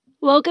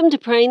Welcome to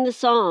Praying the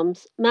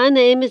Psalms. My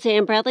name is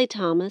Ann Bradley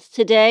Thomas.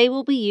 Today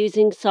we'll be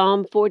using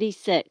Psalm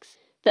 46.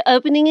 The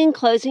opening and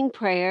closing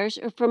prayers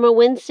are from a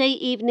Wednesday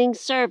evening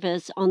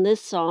service on this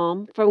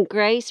psalm from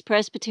Grace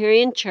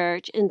Presbyterian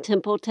Church in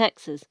Temple,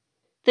 Texas.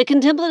 The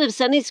Contemplative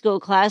Sunday School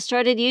class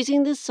started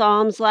using the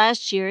Psalms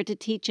last year to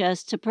teach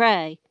us to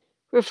pray.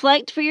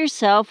 Reflect for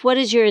yourself, what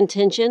is your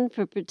intention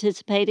for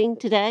participating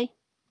today?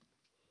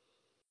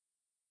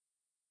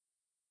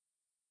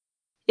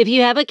 If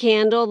you have a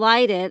candle,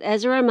 light it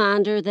as a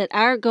reminder that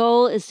our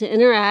goal is to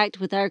interact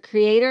with our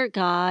Creator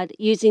God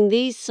using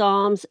these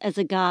Psalms as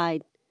a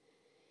guide.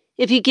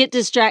 If you get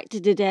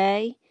distracted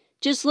today,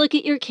 just look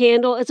at your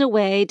candle as a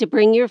way to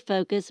bring your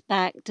focus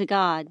back to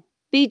God.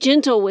 Be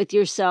gentle with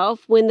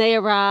yourself when they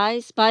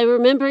arise by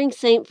remembering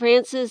St.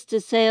 Francis de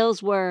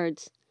Sales'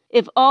 words.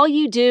 If all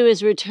you do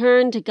is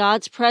return to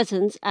God's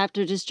presence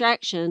after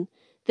distraction,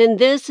 then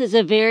this is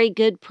a very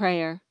good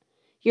prayer.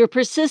 Your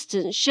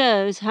persistence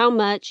shows how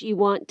much you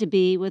want to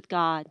be with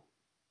God.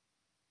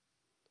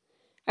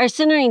 Our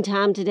centering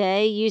time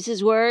today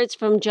uses words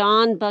from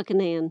John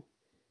Buchanan.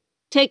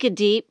 Take a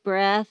deep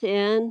breath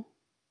in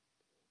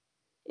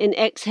and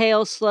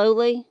exhale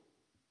slowly.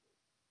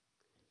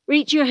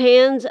 Reach your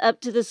hands up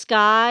to the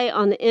sky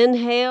on the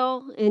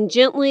inhale and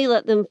gently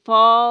let them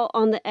fall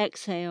on the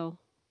exhale.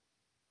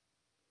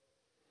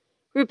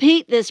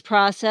 Repeat this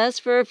process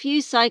for a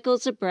few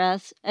cycles of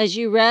breaths as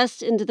you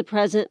rest into the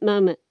present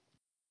moment.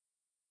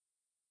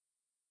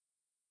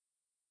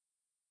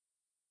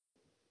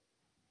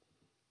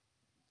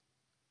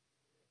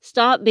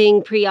 Stop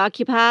being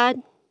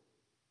preoccupied.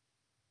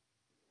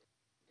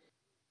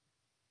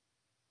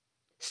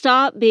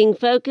 Stop being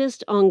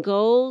focused on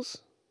goals.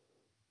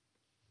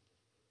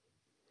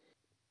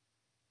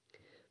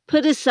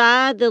 Put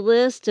aside the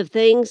list of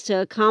things to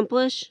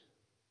accomplish.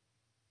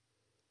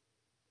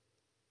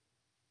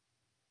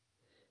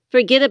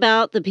 Forget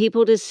about the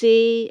people to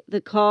see,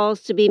 the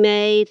calls to be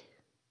made.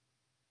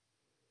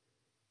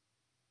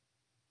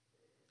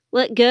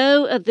 Let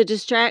go of the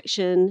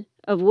distraction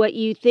of what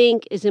you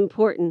think is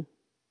important.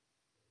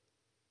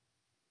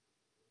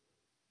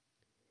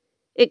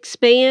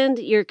 Expand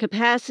your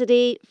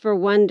capacity for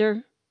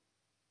wonder.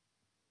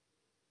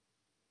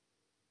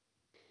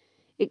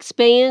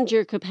 Expand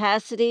your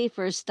capacity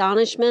for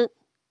astonishment.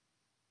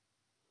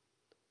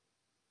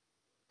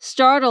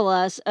 Startle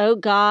us, O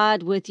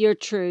God, with your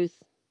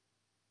truth.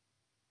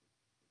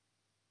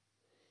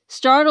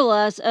 Startle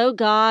us, O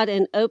God,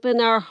 and open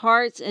our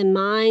hearts and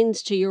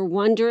minds to your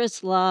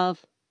wondrous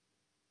love.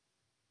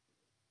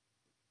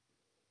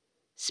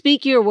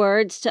 Speak your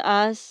words to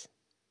us.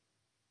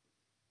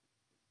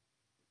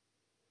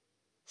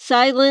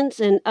 Silence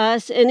in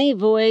us any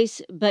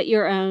voice but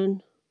your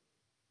own.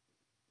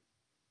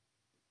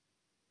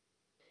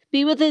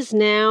 Be with us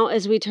now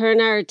as we turn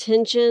our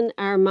attention,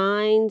 our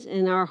minds,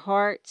 and our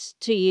hearts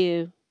to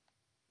you.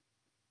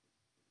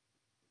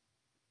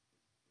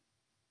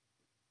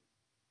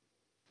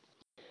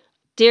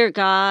 Dear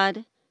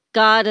God,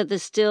 God of the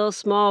still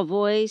small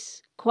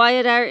voice,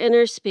 quiet our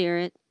inner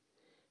spirit.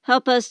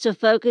 Help us to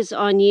focus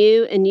on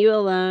you and you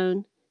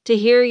alone, to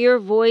hear your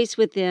voice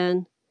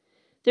within.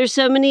 There's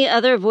so many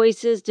other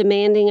voices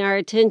demanding our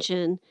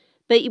attention,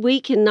 but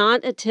we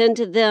cannot attend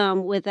to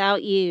them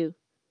without you.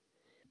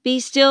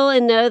 Be still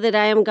and know that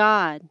I am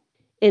God.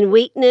 In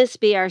weakness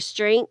be our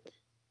strength,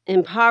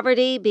 in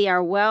poverty be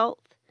our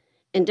wealth,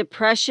 in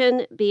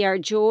depression be our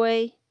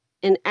joy,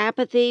 in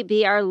apathy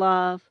be our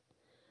love.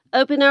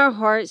 Open our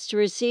hearts to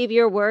receive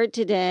your word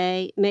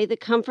today. May the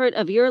comfort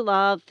of your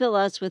love fill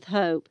us with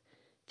hope.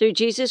 Through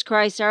Jesus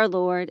Christ our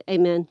Lord.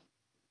 Amen.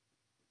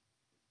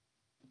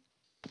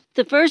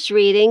 The first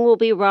reading will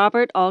be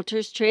Robert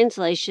Alter's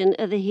translation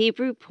of the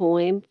Hebrew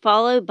poem,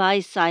 followed by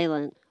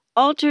Silent.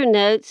 Alter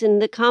notes in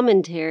the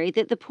commentary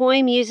that the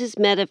poem uses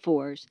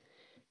metaphors.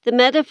 The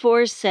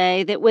metaphors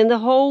say that when the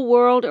whole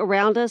world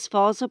around us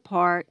falls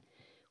apart,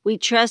 we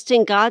trust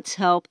in God's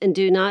help and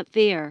do not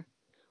fear.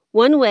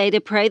 One way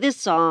to pray the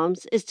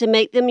Psalms is to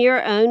make them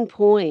your own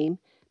poem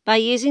by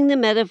using the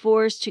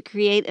metaphors to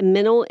create a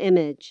mental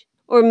image,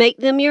 or make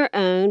them your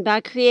own by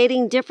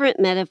creating different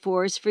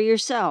metaphors for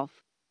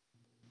yourself.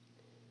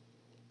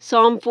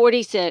 Psalm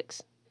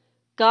 46.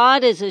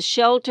 God is a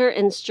shelter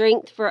and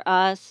strength for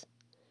us,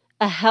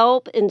 a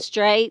help in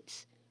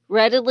straits,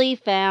 readily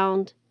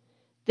found.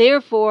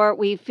 Therefore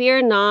we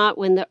fear not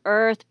when the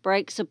earth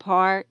breaks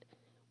apart,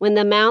 when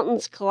the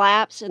mountains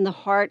collapse in the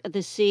heart of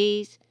the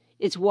seas,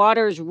 its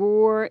waters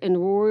roar and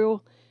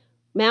roar,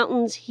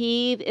 mountains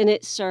heave in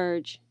its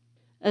surge.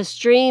 A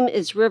stream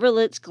its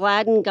riverlets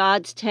gladden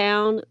God's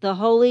town, the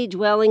holy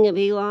dwelling of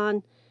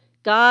Elon.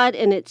 God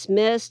in its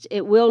midst,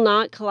 it will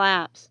not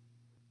collapse.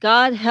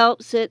 God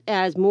helps it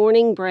as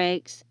morning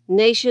breaks.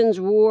 Nations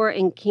roar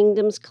and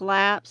kingdoms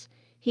collapse.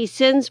 He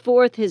sends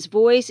forth his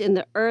voice and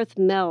the earth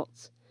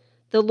melts.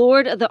 The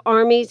Lord of the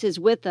armies is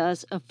with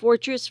us, a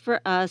fortress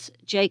for us,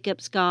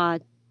 Jacob's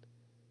God.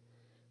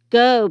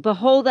 Go,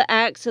 behold the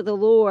acts of the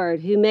Lord,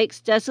 who makes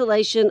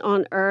desolation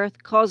on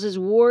earth, causes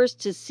wars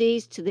to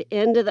cease to the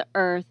end of the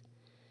earth.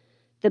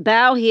 The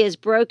bow he has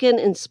broken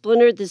and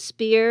splintered the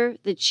spear,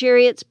 the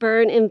chariots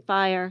burn in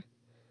fire.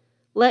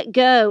 Let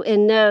go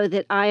and know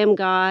that I am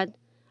God.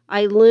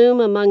 I loom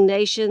among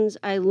nations,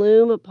 I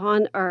loom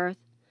upon earth.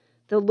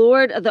 The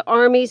Lord of the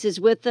armies is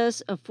with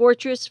us, a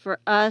fortress for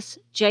us,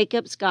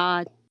 Jacob's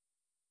God.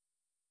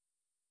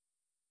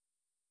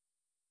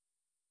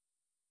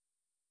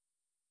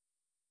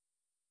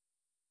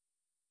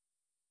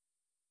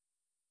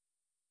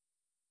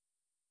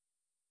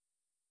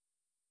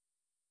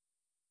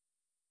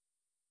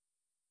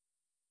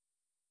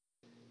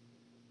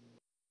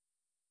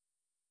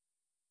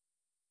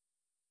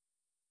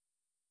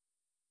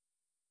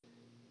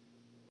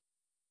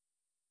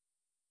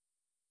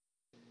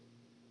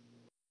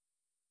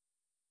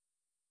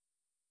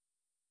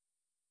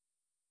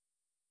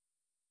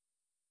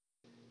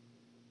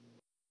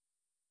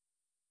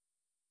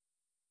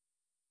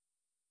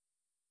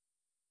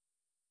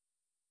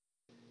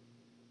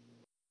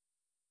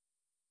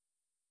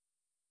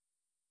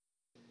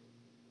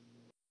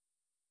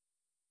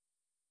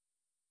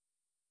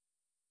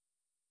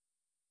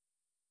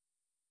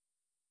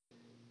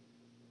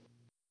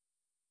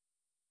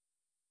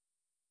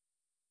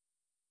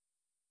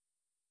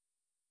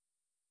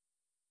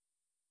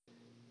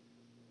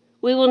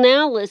 We will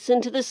now listen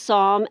to the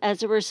psalm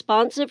as a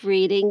responsive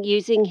reading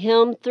using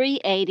hymn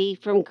 380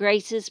 from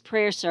Grace's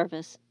prayer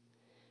service.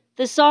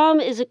 The psalm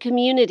is a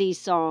community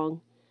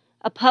song,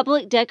 a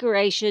public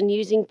declaration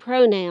using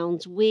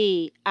pronouns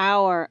we,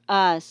 our,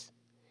 us.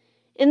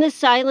 In the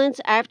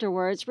silence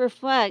afterwards,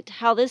 reflect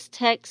how this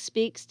text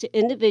speaks to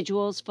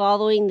individuals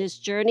following this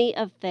journey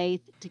of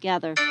faith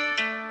together.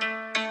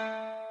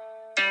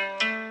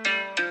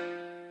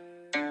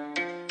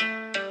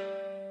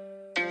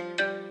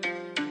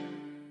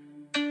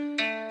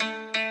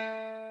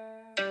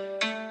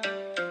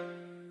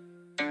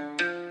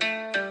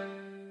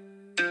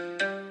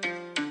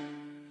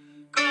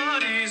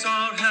 God is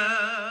our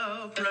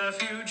help,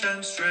 refuge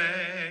and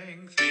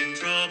strength. In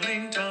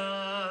troubling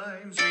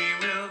times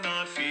we will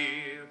not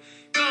fear.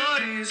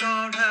 God is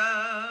our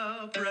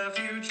help,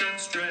 refuge and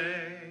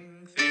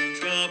strength. In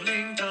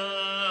troubling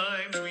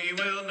times we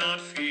will not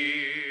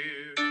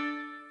fear.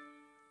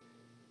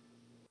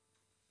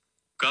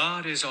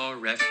 God is our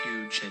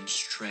refuge and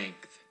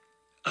strength,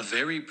 a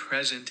very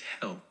present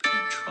help in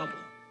trouble.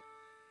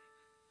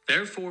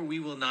 Therefore we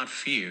will not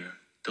fear,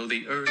 though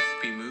the earth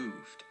be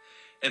moved,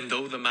 and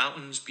though the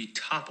mountains be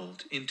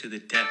toppled into the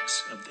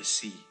depths of the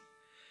sea.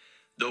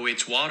 Though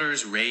its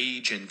waters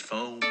rage and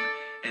foam,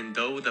 and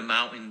though the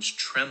mountains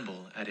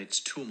tremble at its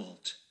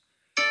tumult.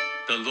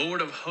 The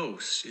Lord of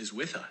hosts is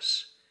with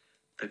us.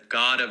 The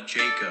God of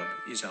Jacob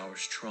is our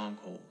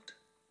stronghold.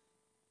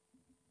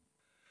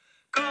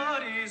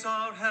 God is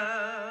our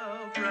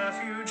help,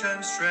 refuge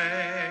and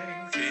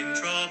strength. In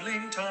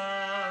troubling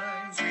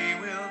times we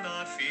will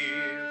not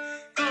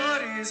fear.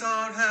 God is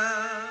our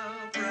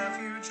help,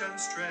 refuge and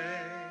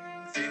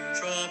strength. In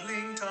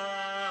troubling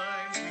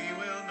times we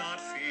will not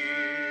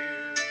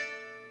fear.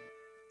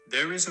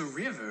 There is a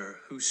river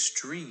whose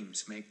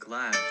streams make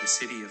glad the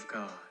city of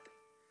God,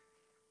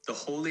 the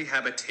holy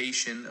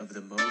habitation of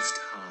the Most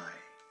High.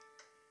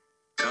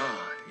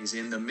 God is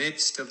in the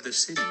midst of the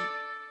city.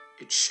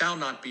 It shall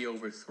not be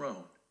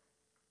overthrown.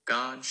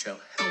 God shall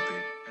help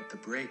it at the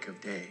break of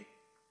day.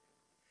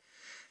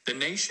 The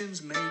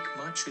nations make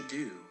much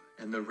ado,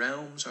 and the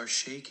realms are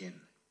shaken.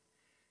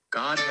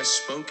 God has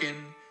spoken,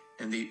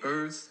 and the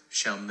earth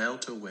shall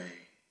melt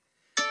away.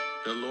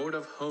 The Lord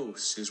of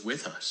hosts is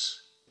with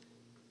us.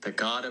 The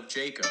God of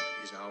Jacob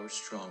is our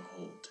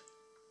stronghold.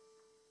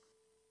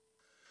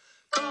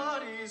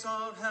 God is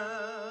our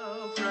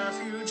help,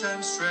 refuge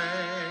and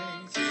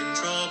strength. In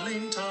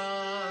troubling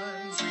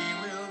times we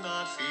will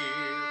not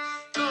fear.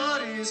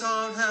 God is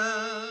our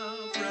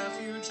help,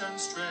 refuge and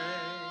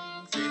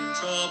strength. In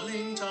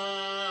troubling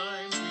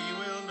times we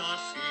will not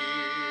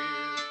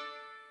fear.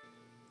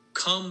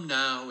 Come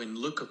now and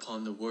look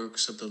upon the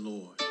works of the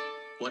Lord,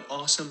 what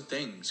awesome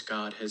things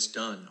God has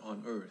done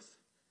on earth.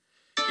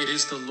 It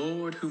is the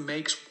Lord who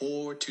makes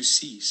war to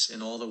cease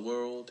in all the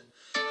world,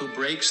 who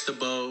breaks the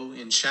bow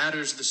and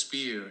shatters the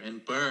spear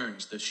and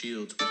burns the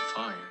shields with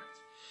fire.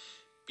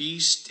 Be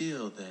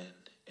still then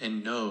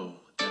and know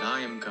that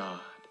I am God.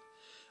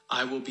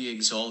 I will be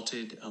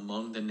exalted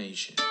among the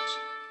nations.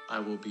 I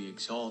will be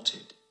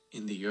exalted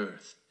in the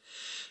earth.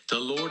 The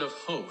Lord of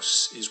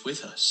hosts is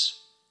with us.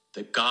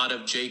 The God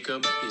of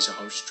Jacob is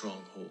our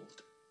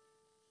stronghold.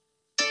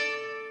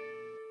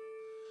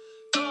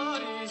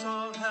 God is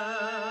our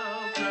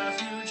help,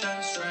 refuge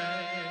and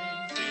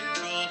strength. In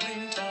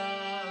troubling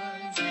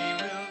times we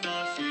will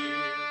not fear.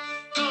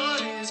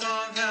 God is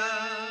our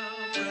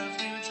help,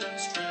 refuge and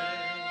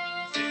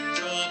strength. In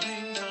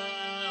troubling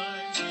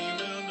times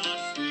we will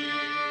not fear.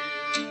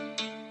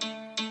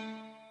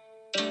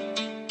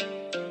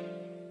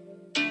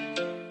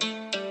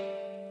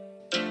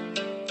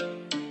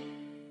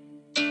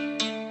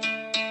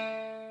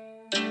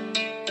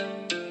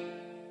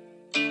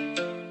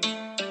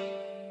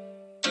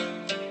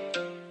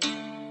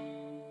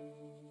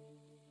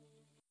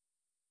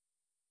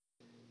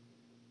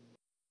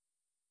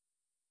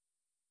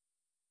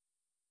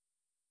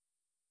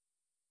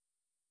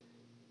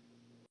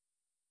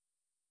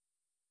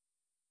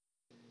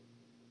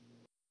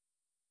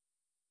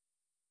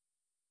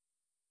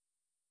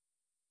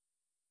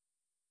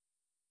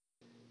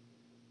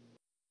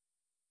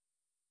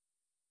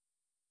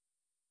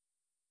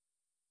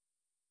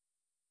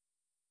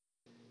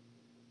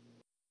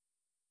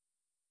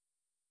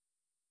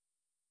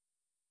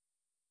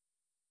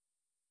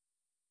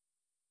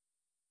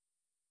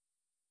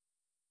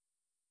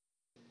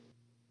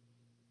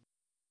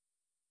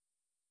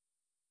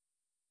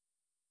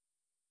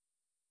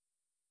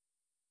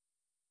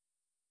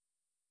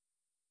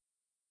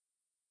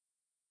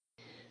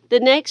 The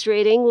next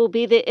reading will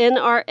be the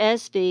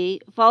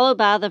NRSV, followed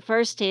by the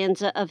first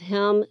stanza of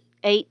hymn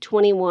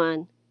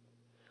 821.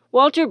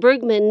 Walter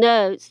Brueggemann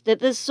notes that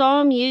this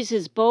psalm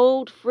uses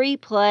bold, free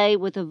play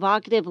with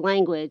evocative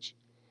language.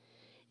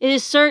 It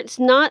asserts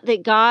not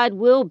that God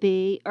will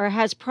be or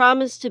has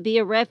promised to be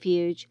a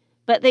refuge,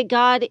 but that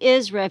God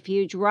is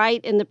refuge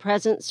right in the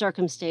present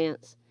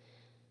circumstance.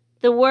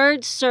 The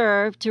words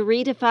serve to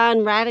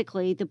redefine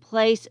radically the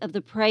place of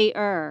the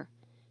prayer,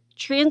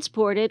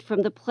 transported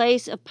from the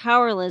place of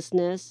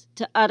powerlessness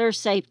to utter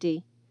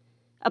safety,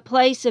 a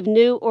place of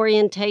new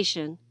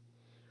orientation.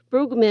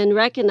 Brueggemann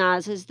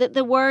recognizes that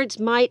the words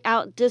might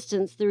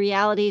outdistance the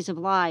realities of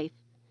life.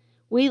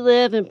 We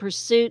live in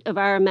pursuit of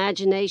our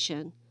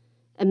imagination.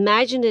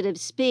 Imaginative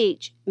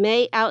speech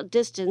may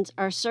outdistance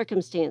our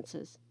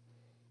circumstances.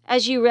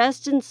 As you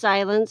rest in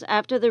silence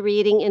after the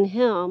reading and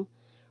hymn,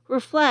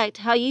 reflect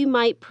how you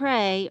might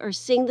pray or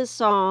sing the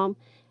psalm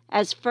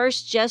as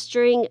first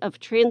gesturing of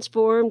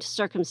transformed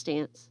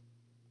circumstance.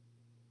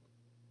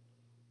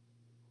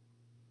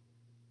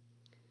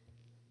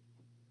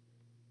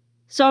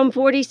 Psalm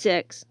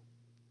 46.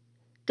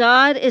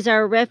 God is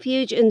our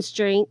refuge and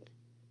strength,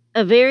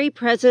 a very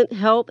present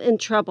help in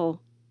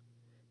trouble.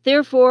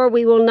 Therefore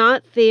we will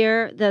not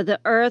fear, though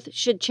the earth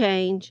should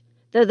change,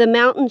 though the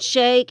mountains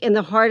shake in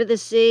the heart of the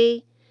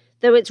sea,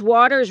 though its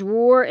waters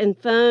roar and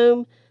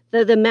foam,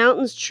 though the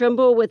mountains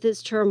tremble with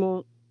its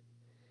tumult.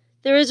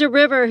 There is a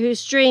river whose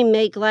stream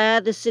made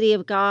glad the city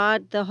of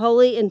God, the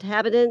holy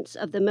inhabitants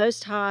of the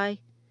Most High.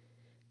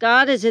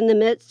 God is in the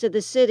midst of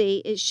the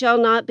city, it shall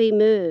not be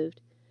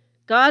moved.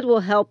 God will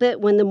help it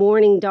when the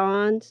morning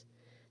dawns.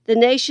 The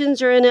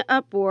nations are in an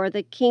uproar,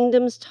 the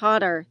kingdoms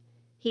totter.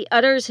 He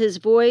utters his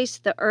voice,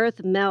 the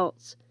earth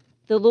melts.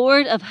 The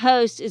Lord of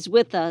hosts is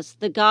with us,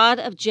 the God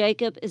of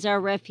Jacob is our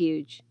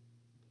refuge.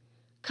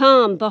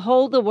 Come,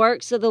 behold the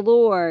works of the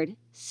Lord.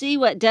 See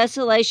what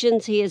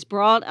desolations he has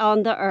brought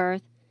on the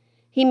earth.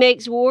 He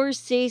makes wars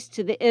cease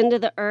to the end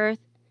of the earth.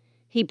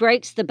 He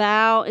breaks the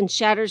bow and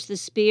shatters the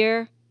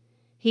spear.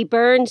 He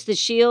burns the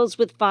shields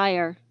with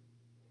fire.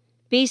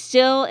 Be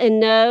still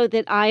and know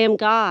that I am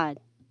God.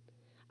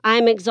 I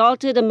am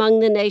exalted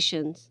among the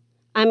nations.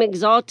 I am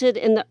exalted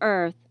in the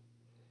earth.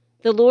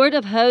 The Lord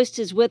of hosts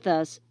is with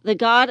us. The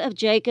God of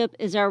Jacob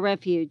is our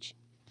refuge.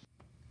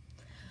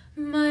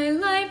 My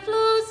life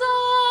flows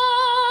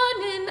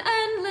on in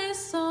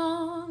endless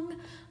song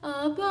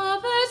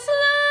above earth's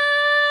lamentation.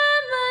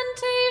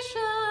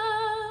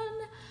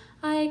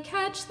 I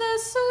catch the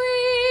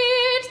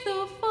sweet,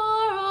 though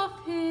far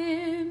off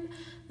hymn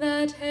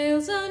that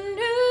hails a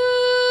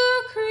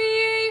new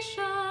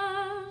creation.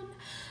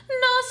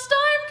 No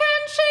storm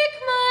can shake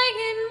my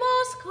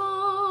inmost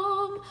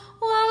calm,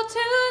 while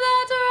to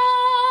that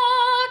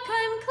rock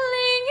I'm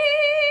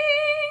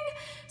clinging.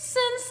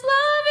 Since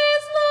love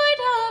is Lord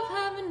of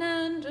heaven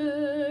and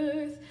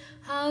earth,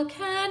 how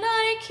can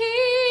I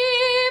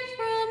keep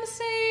from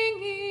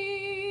singing?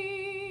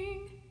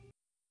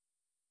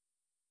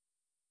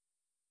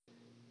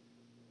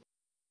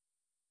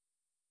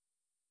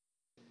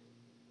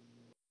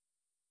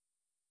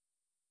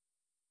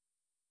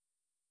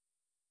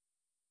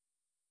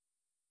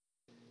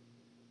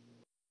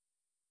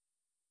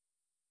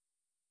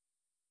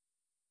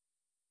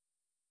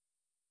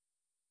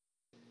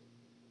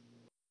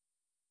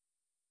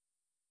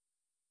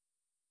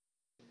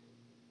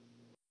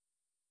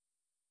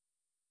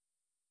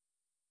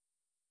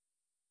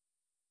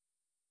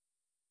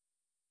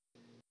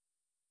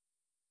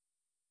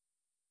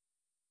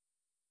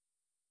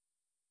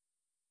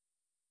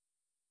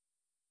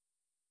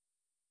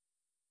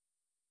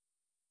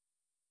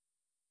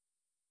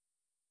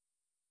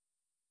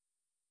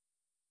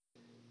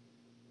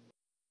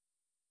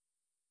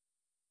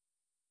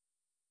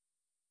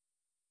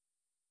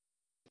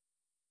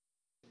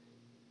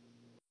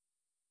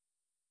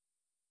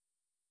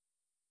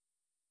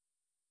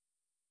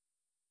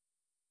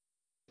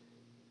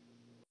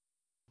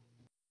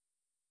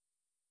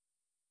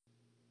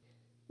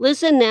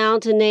 Listen now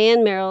to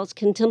Nan Merrill's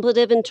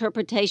contemplative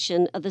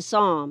interpretation of the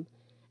psalm.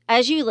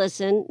 As you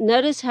listen,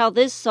 notice how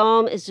this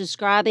psalm is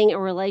describing a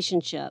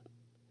relationship.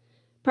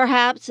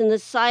 Perhaps in the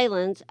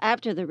silence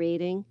after the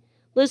reading,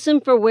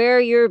 listen for where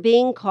you're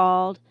being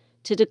called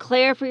to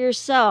declare for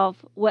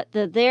yourself what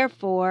the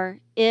therefore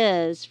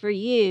is for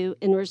you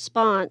in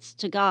response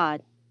to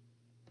God.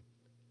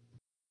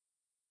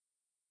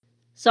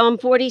 Psalm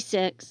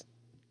 46.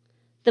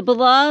 The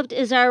beloved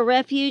is our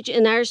refuge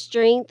and our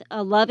strength,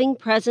 a loving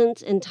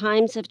presence in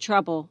times of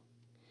trouble.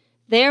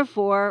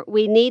 Therefore,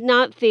 we need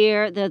not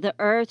fear though the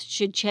earth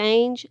should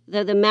change,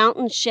 though the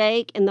mountains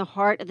shake in the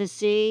heart of the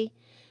sea,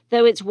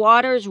 though its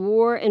waters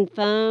roar and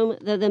foam,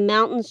 though the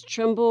mountains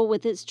tremble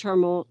with its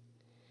tumult.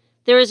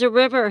 There is a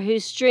river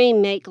whose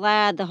stream make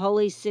glad the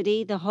holy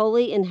city, the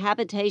holy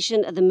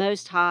inhabitation of the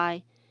Most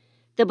High.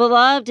 The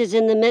beloved is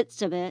in the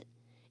midst of it.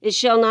 It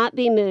shall not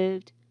be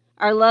moved.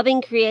 Our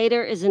loving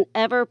Creator is an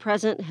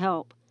ever-present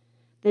help.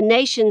 The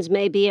nations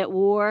may be at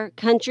war,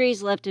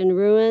 countries left in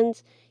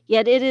ruins,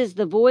 yet it is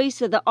the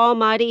voice of the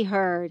Almighty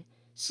heard,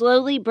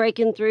 slowly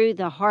breaking through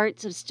the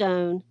hearts of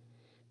stone.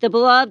 The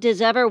beloved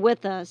is ever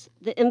with us,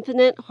 the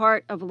infinite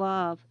heart of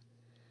love.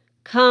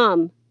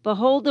 Come,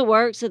 behold the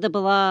works of the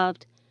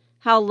beloved,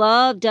 how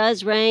love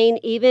does reign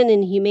even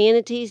in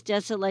humanity's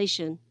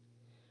desolation.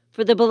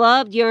 For the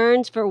beloved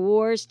yearns for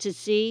wars to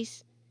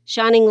cease,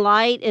 shining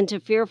light into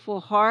fearful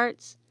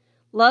hearts,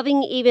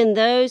 loving even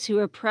those who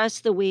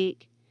oppress the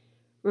weak,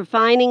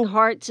 refining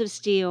hearts of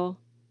steel.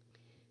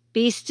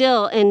 Be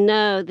still and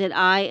know that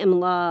I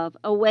am love.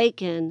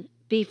 Awaken,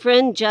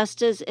 befriend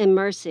justice and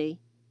mercy.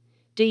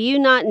 Do you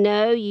not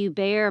know you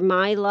bear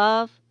my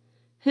love?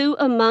 Who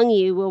among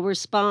you will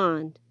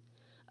respond?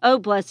 O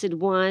Blessed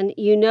One,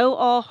 you know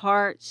all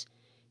hearts.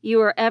 You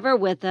are ever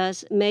with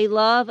us. May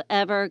love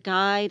ever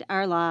guide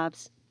our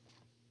lives.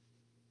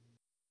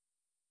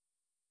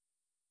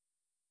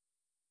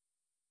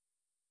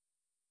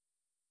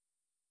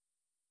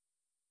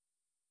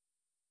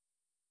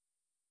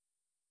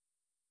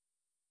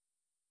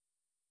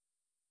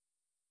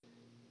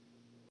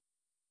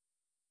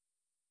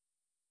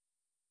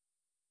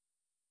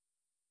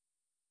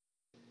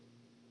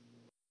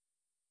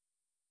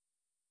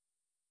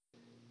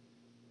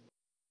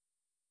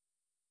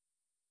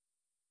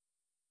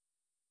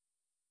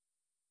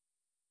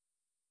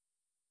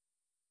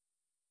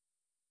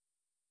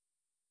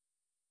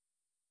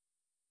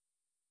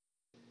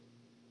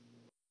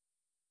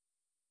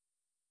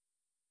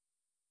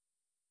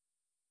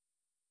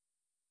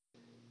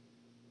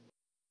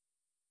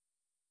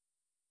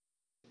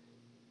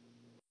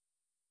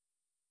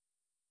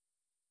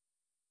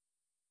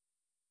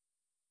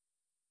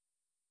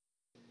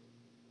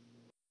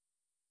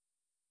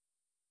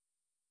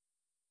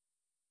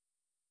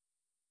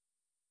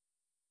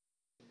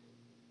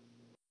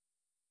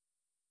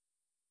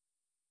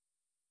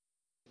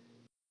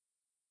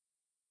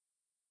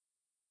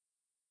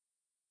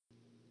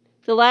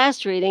 The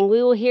last reading,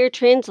 we will hear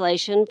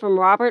translation from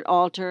Robert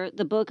Alter,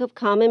 the Book of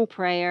Common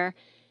Prayer,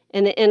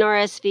 and the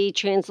NRSV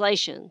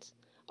translations.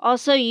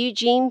 Also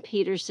Eugene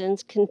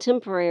Peterson's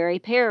contemporary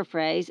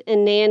paraphrase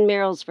in Nan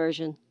Merrill's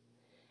version.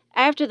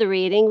 After the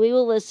reading, we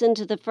will listen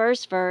to the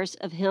first verse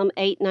of Hymn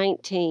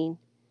 819.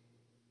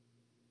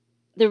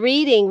 The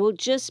reading will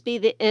just be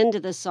the end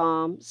of the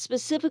psalm,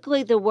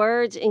 specifically the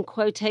words in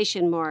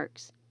quotation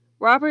marks.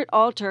 Robert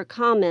Alter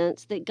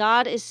comments that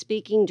God is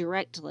speaking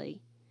directly.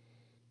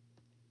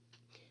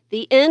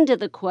 The end of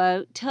the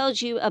quote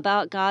tells you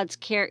about God's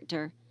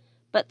character,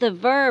 but the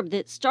verb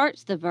that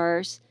starts the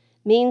verse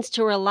means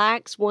to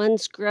relax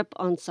one's grip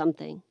on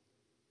something.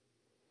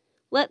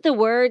 Let the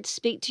words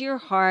speak to your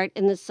heart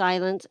in the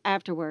silence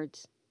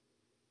afterwards.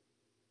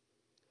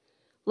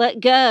 Let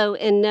go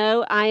and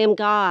know I am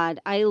God.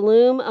 I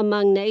loom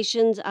among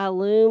nations, I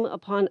loom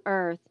upon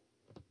earth.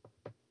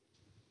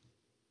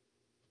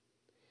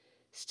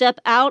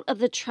 Step out of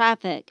the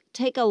traffic.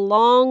 Take a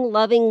long,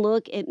 loving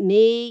look at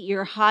me,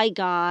 your high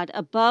God,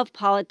 above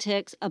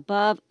politics,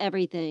 above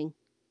everything.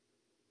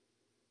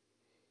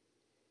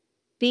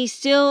 Be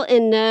still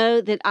and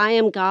know that I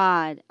am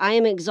God. I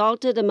am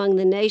exalted among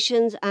the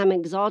nations. I am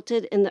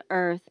exalted in the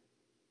earth.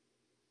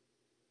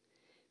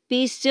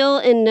 Be still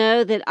and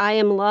know that I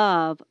am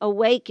love.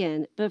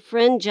 Awaken,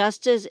 befriend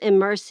justice and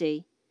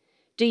mercy.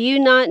 Do you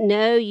not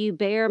know you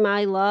bear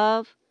my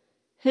love?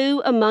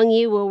 Who among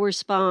you will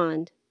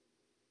respond?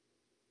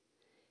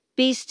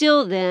 Be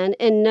still then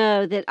and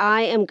know that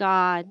I am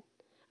God.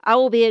 I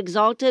will be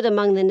exalted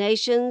among the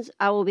nations.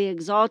 I will be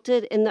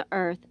exalted in the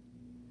earth.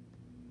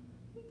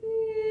 Be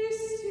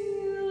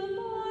still,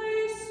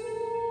 my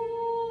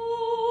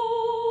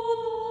soul, the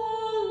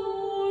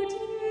Lord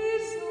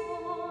is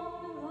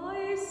on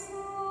thy side.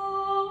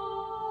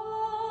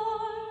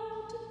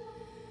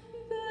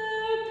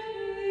 Bear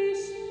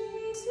patiently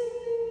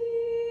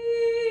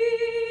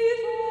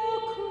the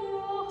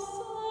cross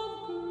of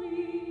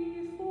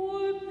grief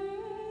or pain.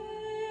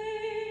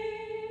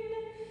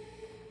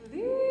 Leave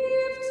to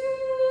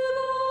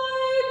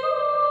thy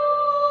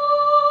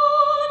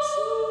God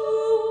to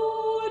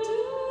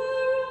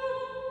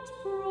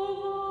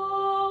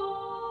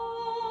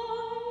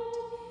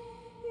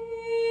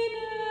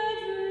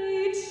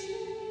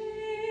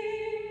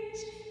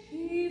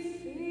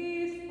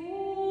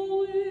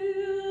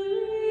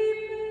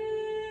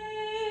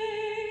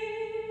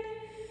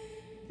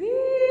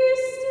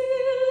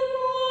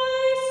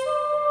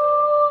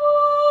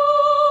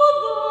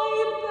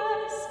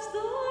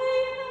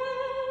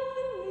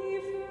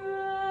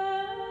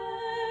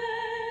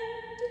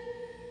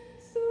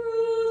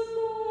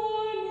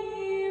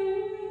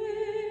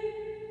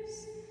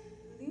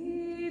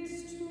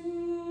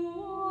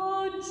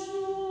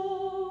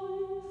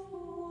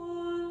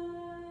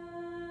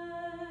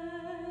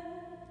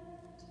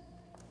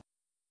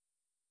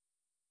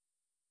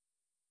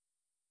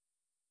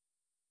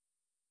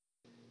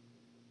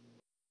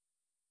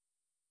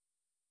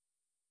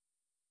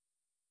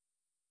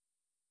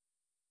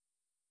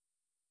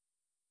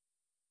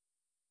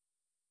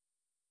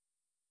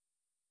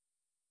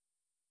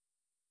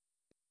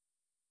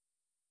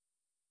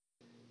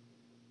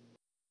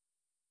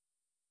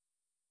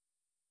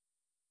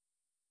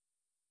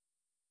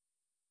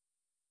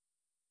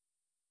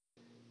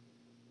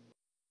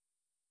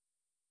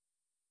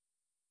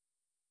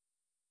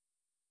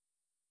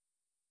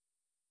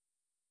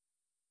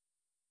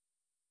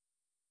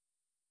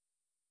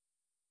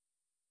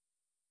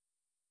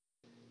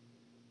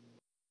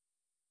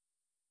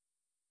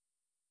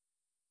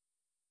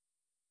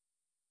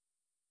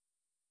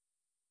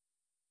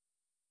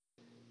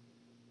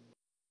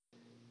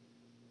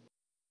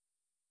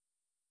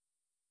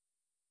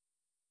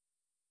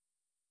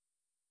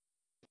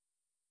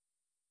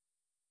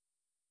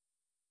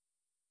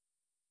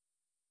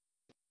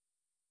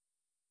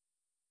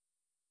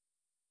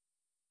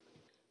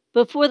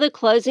Before the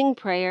closing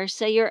prayer,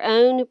 say your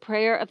own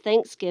prayer of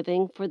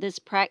thanksgiving for this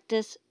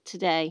practice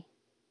today.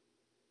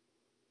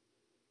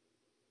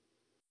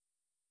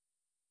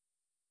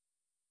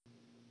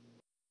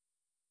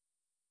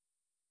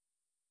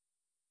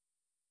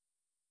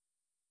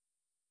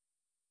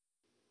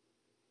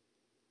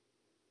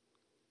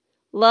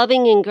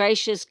 Loving and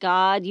gracious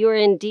God, you are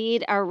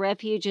indeed our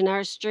refuge and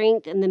our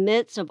strength in the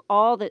midst of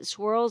all that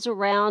swirls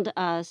around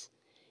us.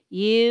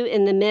 You,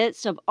 in the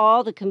midst of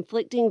all the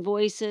conflicting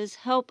voices,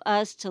 help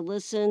us to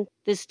listen,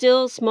 the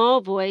still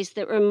small voice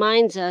that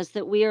reminds us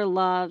that we are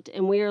loved,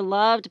 and we are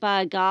loved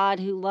by a God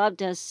who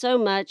loved us so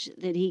much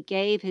that he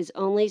gave his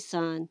only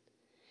Son.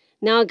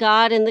 Now,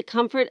 God, in the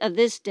comfort of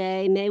this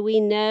day, may we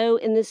know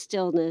in the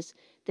stillness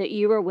that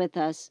you are with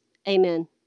us. Amen.